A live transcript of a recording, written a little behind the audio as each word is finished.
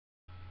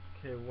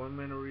Okay, 1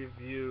 minute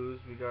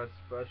reviews. We got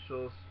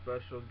special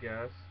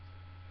guest.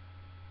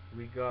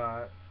 We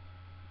got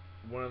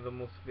one of the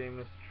most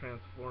famous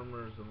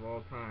Transformers of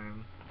all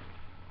time,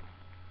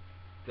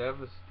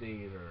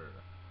 Devastator.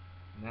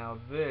 Now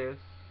this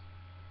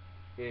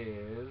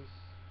is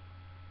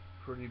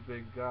pretty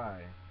big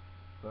guy,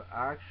 but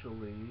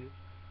actually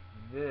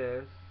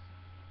this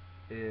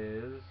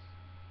is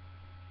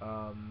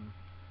um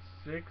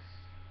 6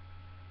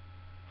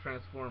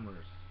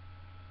 Transformers.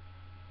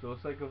 So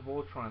it's like a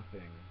Voltron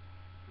thing.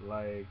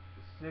 Like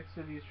 6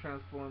 of these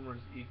Transformers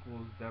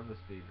equals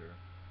Devastator.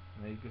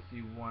 Now you can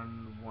see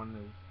one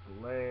is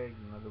the leg,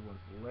 another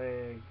one's the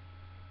leg,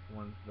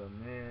 one's the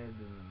mid, and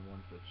then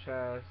one's the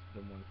chest,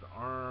 then one's the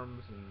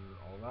arms, and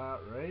all that,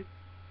 right?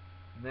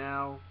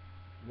 Now,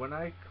 when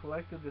I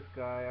collected this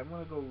guy, I'm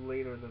gonna go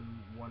later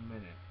than 1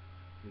 minute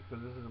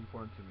because this is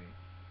important to me.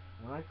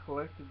 When I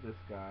collected this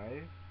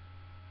guy,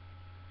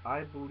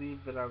 I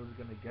believed that I was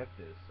gonna get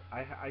this.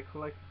 I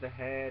collected the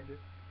head,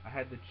 I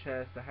had the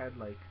chest, I had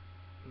like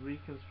three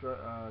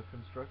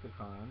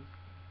Constructicons,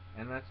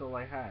 and that's all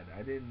I had.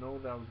 I didn't know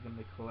that I was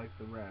gonna collect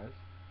the rest,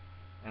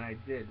 and I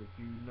did. If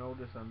you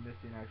notice, I'm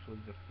missing actually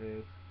the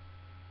fist,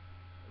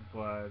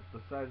 but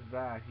besides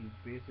that, he's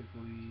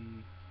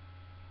basically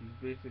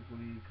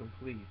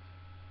complete.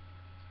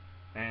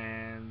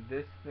 And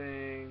this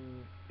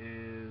thing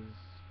is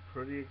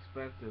pretty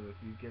expensive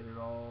if you get it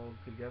all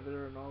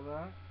together and all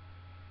that.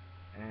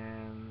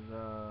 And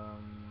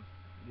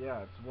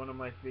yeah, it's one of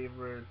my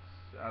favorites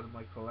out of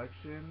my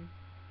collection,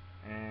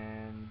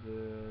 and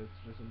it's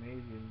just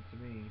amazing to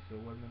me. So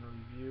 1 minute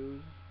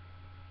reviews,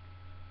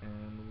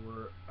 and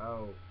we're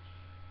out.